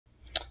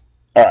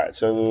All right,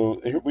 so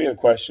here we had a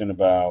question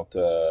about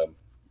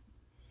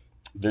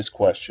this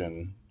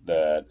question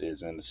that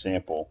is in the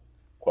sample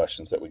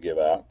questions that we give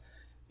out.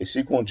 A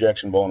SQL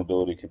injection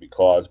vulnerability can be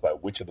caused by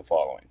which of the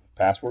following?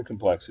 Password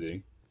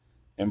complexity,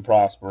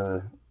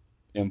 improper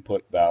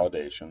input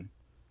validation,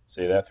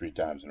 say that 3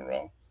 times in a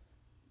row,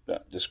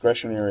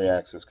 discretionary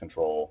access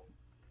control,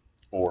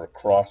 or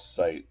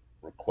cross-site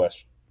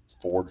request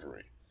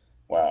forgery.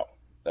 Wow,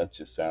 that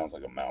just sounds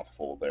like a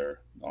mouthful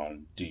there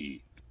on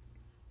D.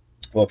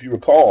 Well, if you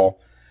recall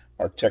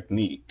our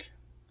technique,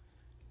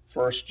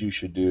 first you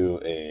should do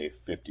a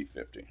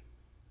 50-50.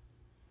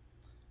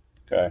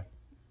 Okay,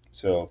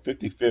 so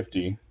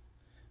 50-50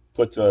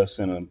 puts us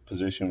in a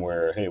position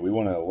where, hey, we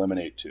want to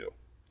eliminate two,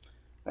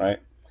 right?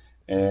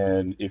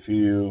 And if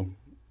you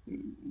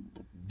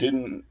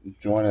didn't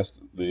join us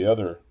the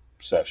other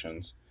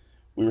sessions,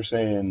 we were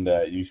saying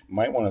that you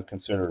might want to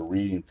consider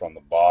reading from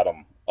the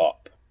bottom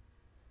up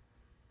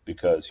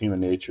because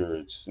human nature,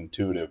 it's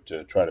intuitive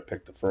to try to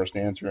pick the first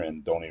answer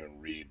and don't even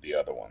read the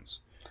other ones.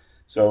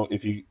 So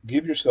if you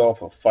give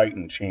yourself a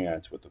fighting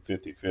chance with the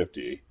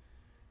 50-50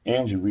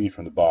 and you read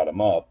from the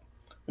bottom up,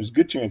 there's a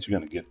good chance you're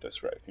going to get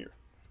this right here.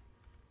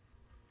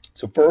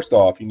 So first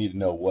off, you need to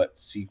know what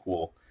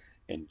SQL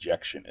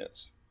injection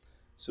is.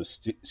 So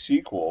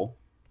SQL,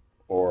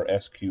 or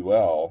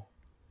SQL,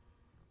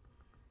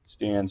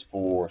 stands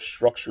for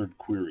Structured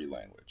Query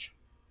Language.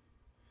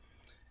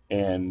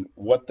 And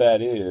what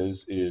that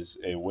is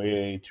a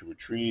way to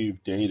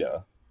retrieve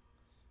data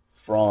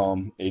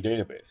from a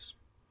database.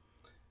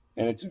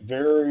 And it's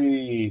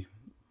very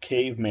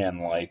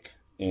caveman-like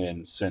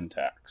in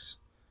syntax.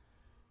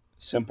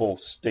 Simple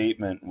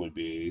statement would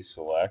be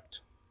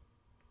select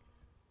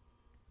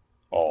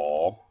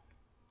all,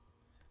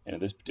 and in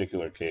this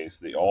particular case,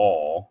 the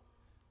all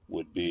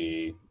would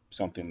be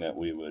something that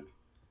we would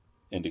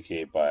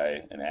indicate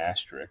by an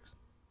asterisk,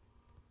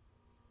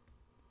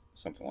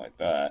 something like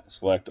that.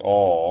 Select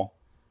all,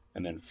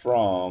 and then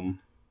from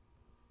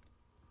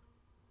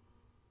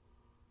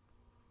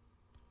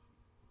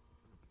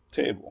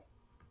table.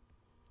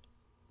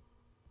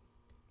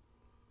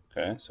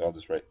 Okay, so I'll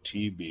just write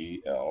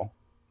TBL. All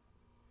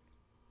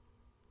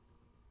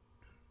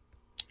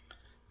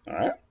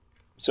right,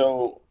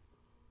 so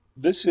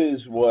this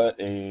is what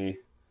a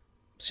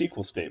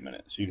SQL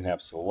statement is. You can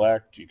have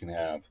select, you can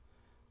have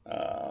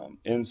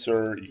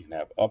insert, you can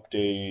have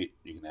update,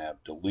 you can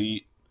have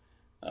delete,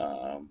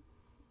 um,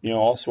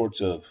 all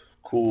sorts of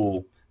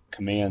cool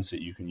commands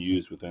that you can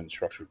use within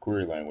structured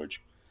query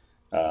language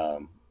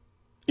um,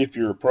 if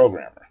you're a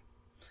programmer.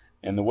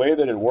 And the way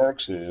that it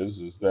works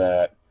is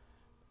that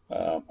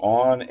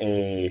on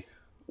a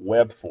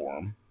web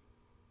form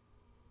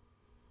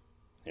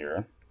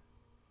here,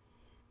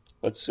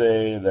 let's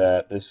say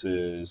that this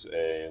is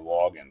a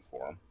login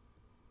form.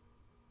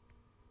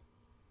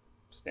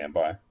 Stand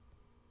by.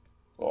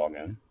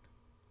 Login.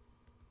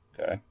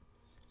 Okay.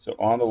 So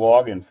on the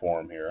login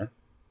form here,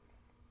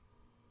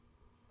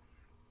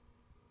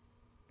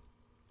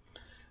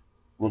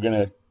 we're going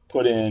to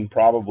put in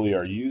probably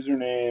our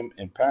username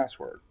and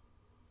password,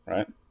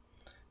 right?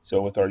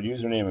 So with our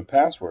username and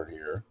password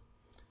here,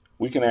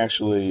 we can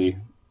actually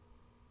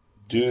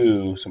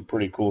do some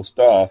pretty cool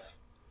stuff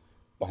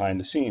behind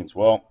the scenes.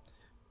 Well,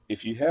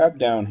 if you have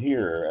down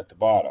here at the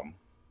bottom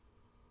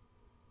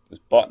this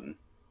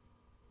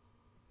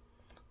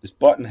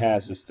button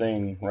has this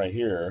thing right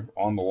here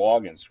on the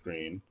login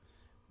screen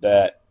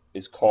that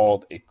is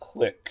called a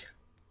click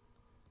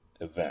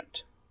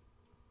event.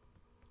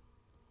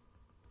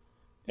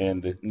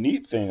 And the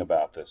neat thing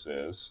about this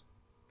is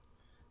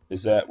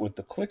that with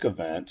the click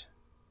event,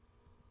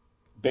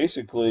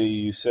 basically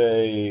you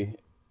say,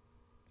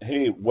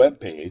 hey, web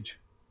page,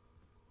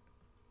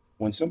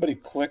 when somebody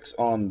clicks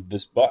on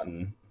this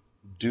button,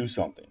 do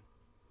something.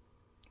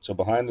 So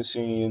behind the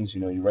scenes,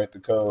 you write the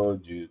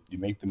code, you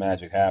make the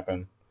magic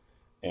happen,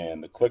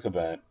 and the click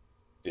event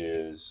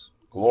is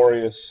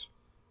glorious,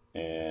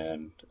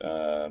 and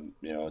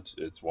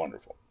it's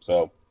wonderful.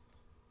 So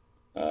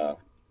uh,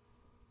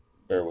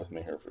 bear with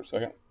me here for a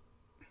second.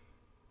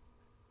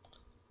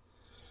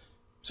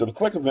 So the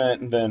click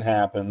event then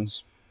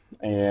happens,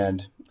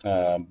 and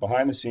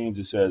behind the scenes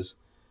it says,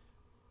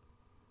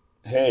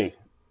 hey,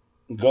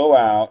 go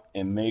out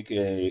and make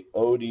a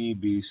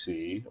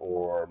ODBC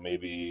or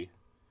maybe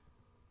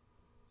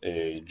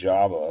a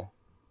Java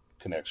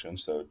connection,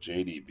 so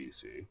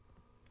JDBC.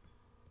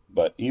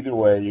 But either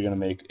way, you're going to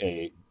make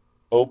a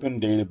open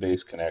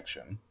database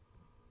connection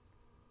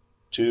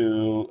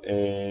to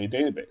a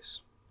database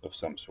of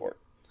some sort.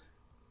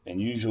 And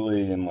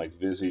usually in like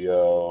Visio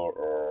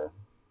or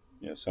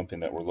something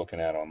that we're looking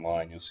at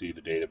online, you'll see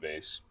the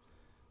database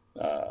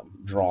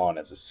drawn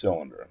as a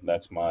cylinder.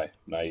 That's my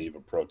naive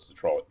approach to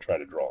try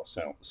to draw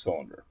a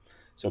cylinder.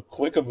 So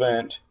click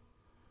event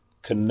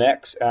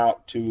connects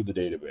out to the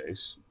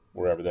database,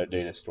 wherever that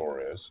data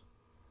store is.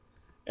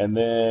 And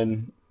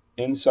then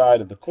inside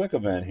of the click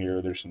event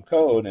here, there's some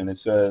code, and it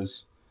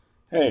says,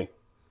 hey,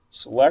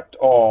 select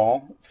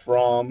all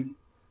from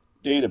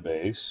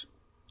database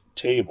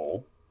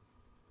table,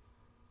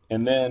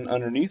 And then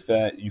underneath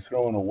that, you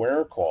throw in a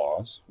where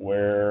clause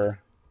where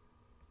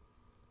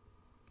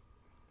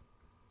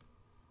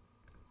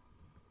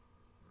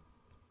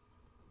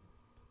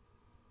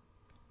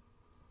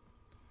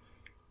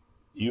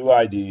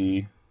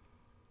UID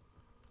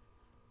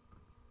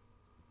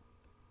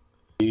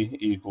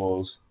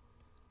equals,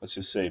 let's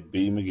just say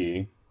B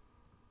McGee,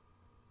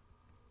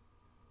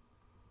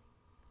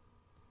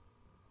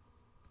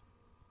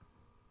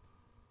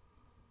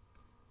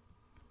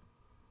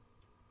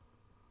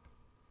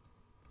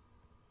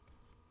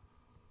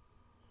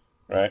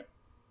 right?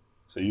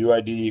 So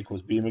UID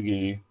equals B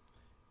McGee,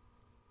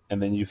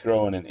 and then you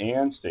throw in an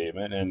and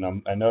statement,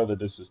 and I know that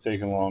this is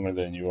taking longer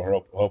than you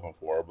were hoping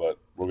for, but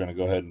we're going to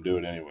go ahead and do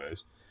it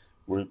anyways.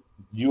 Where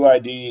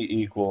UID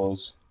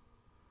equals,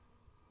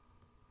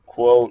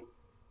 quote,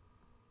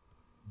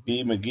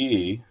 B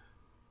McGee,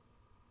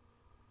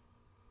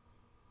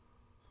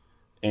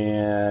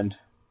 and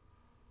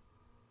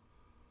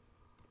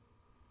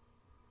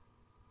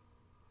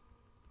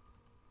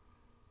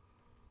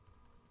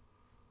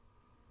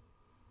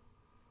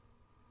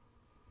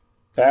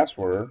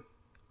password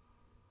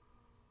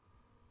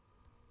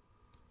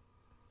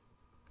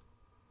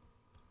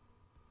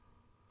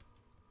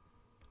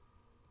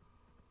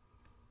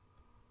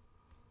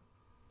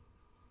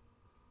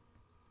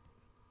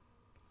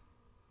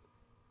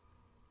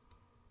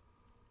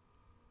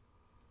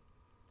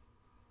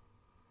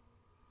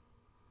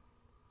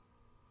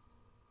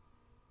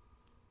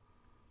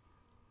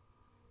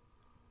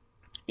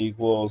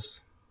equals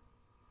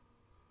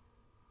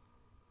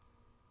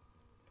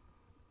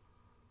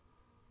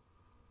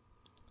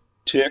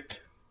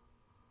tick,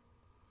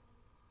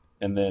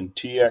 and then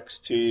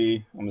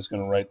txt, I'm just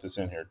going to write this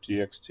in here,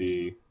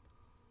 txt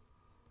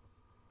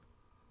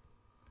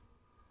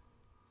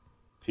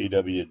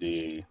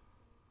pwd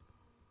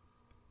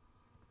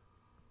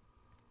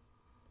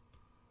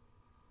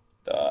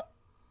dot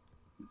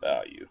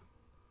value.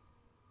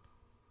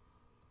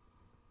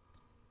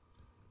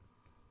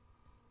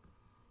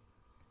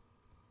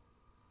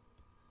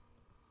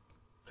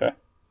 Okay,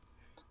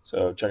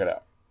 so check it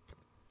out.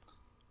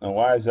 Now,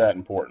 why is that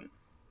important?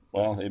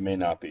 Well, it may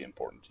not be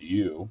important to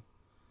you,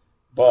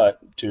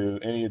 but to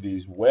any of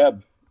these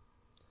web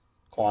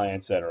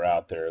clients that are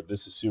out there,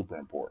 this is super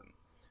important.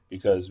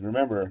 Because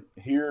remember,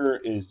 here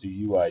is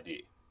the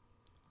UID.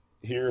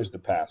 Here is the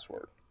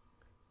password,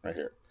 right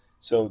here.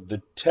 So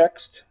the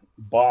text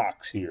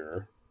box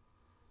here,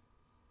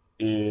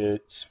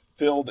 it's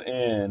filled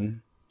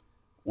in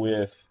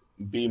with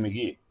B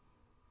McGee.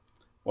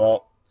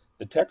 Well,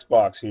 the text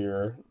box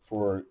here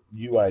for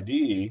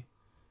UID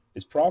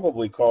is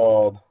probably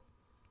called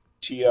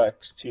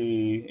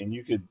txt, and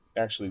you could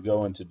actually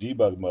go into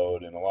debug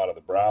mode in a lot of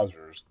the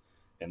browsers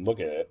and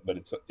look at it, but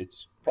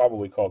it's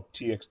probably called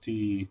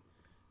txt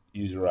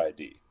user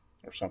ID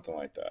or something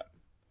like that.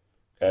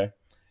 Okay,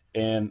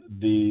 and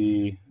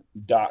the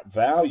dot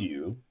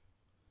value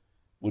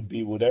would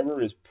be whatever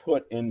is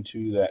put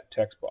into that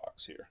text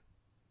box here.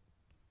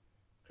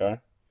 Okay,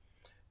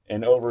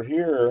 and over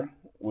here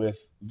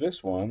with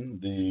this one,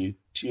 the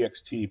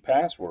txt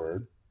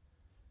password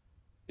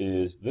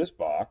is this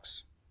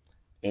box,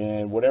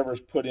 and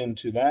whatever's put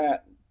into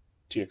that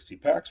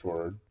txt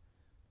password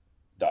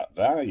dot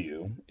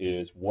value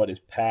is what is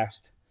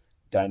passed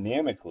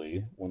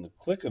dynamically when the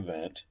click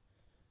event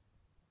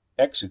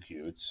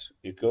executes.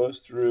 It goes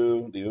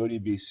through the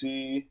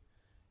ODBC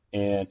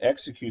and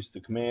executes the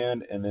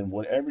command, and then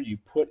whatever you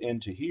put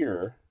into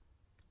here,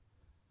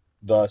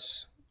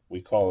 thus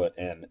we call it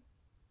an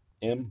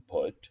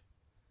input,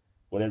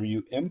 whatever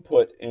you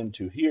input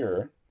into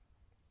here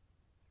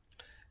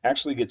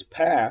actually gets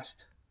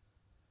passed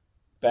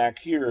back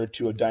here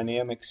to a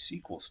dynamic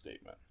SQL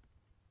statement.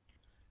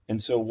 And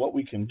so what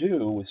we can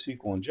do with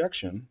SQL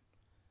injection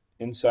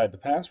inside the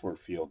password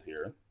field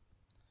here,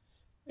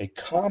 a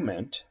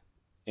comment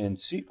in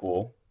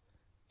SQL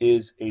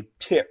is a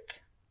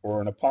tick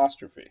or an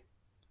apostrophe.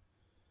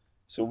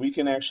 So we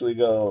can actually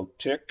go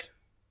tick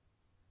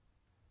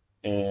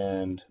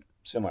and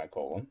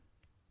semicolon.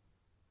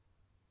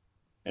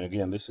 And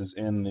again, this is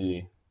in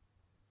the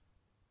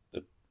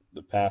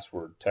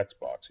password text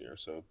box here.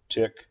 So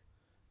tick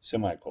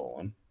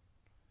semicolon.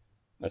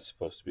 That's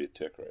supposed to be a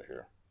tick right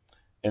here.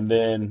 And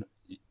then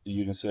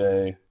you can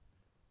say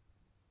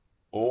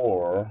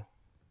or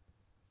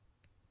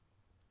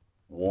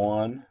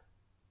 1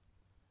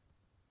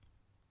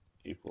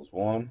 equals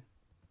 1.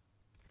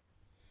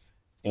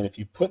 And if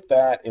you put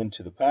that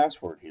into the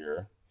password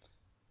here,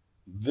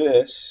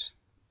 this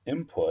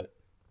input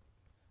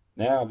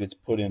now gets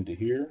put into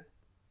here.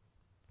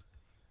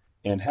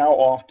 And how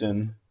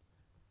often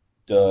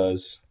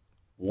does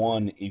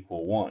 1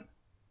 equal 1?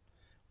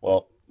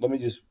 Well, let me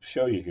just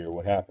show you here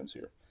what happens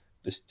here.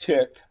 This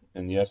tick,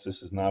 and yes,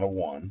 this is not a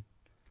 1,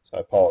 so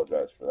I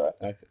apologize for that.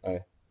 I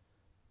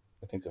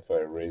think if I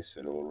erase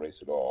it, it will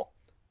erase it all.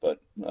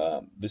 But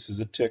this is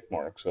a tick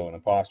mark, so an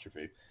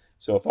apostrophe.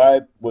 So if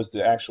I was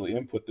to actually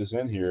input this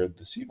in here,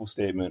 the SQL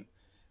statement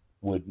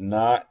would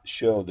not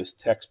show this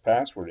text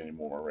password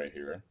anymore right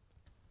here,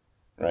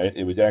 right?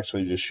 It would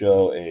actually just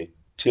show a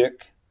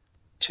tick,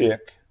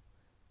 tick.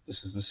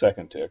 This is the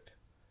second tick.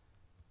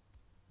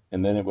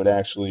 And then it would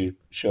actually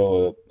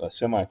show a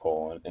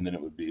semicolon, and then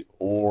it would be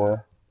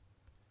or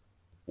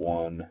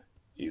 1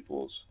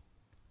 equals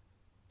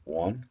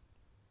 1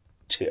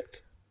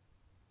 tick,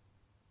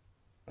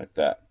 like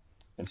that.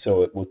 And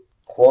so it would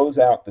close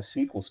out the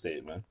SQL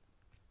statement,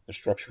 the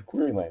structured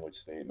query language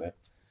statement,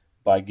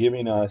 by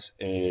giving us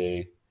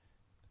an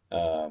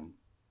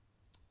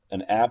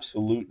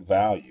absolute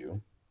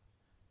value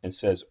and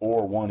says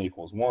or 1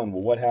 equals 1.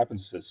 Well, what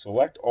happens is it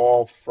select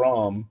all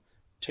from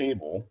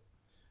table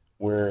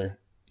where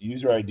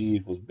user ID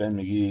equals Ben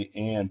McGee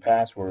and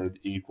password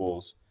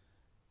equals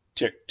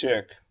tick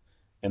tick,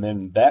 and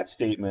then that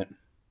statement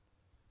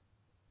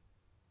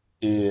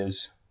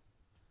is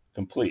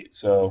complete.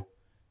 So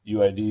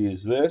UID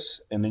is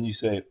this, and then you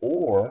say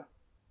or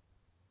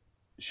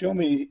show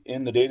me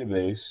in the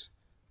database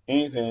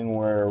anything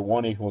where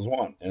 1 equals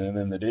 1, and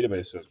then the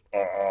database says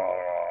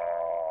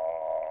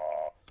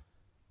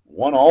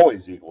 1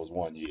 always equals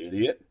 1, you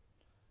idiot.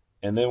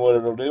 And then what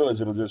it'll do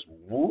is it'll just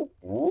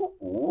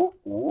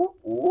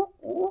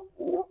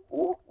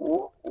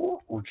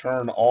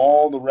return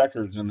all the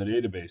records in the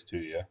database to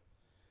you,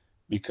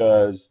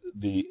 because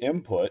the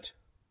input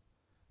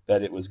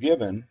that it was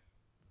given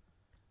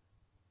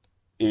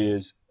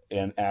is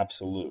an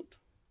absolute.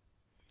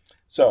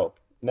 So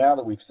now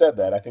that we've said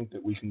that, I think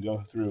that we can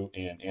go through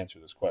and answer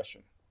this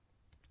question.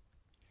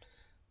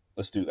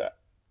 Let's do that.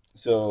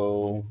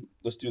 So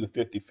let's do the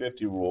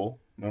 50-50 rule.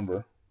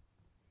 Remember,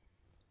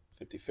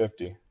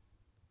 50-50.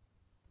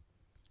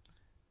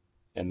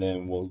 And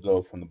then we'll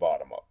go from the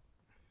bottom up.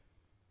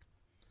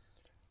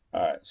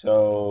 All right,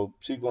 so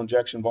SQL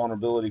injection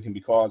vulnerability can be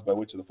caused by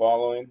which of the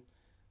following?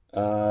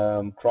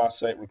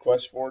 Cross-site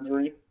request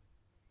forgery?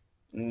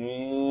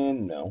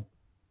 No,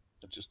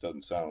 it just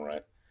doesn't sound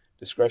right.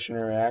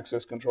 Discretionary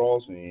access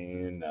controls?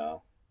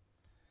 No.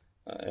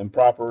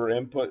 Improper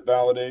input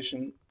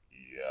validation?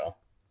 Yeah.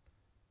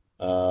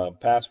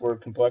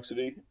 Password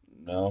complexity?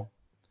 No.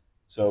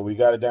 So we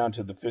got it down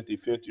to the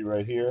 50-50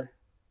 right here,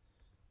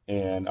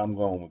 and I'm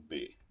going with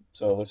B.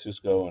 So let's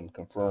just go and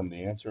confirm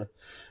the answer.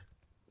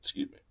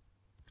 Excuse me.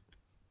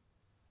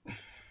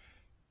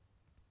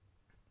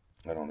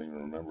 I don't even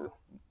remember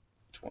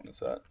which one is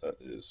that.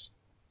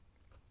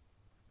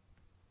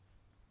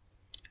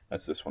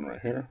 That's this one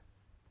right here.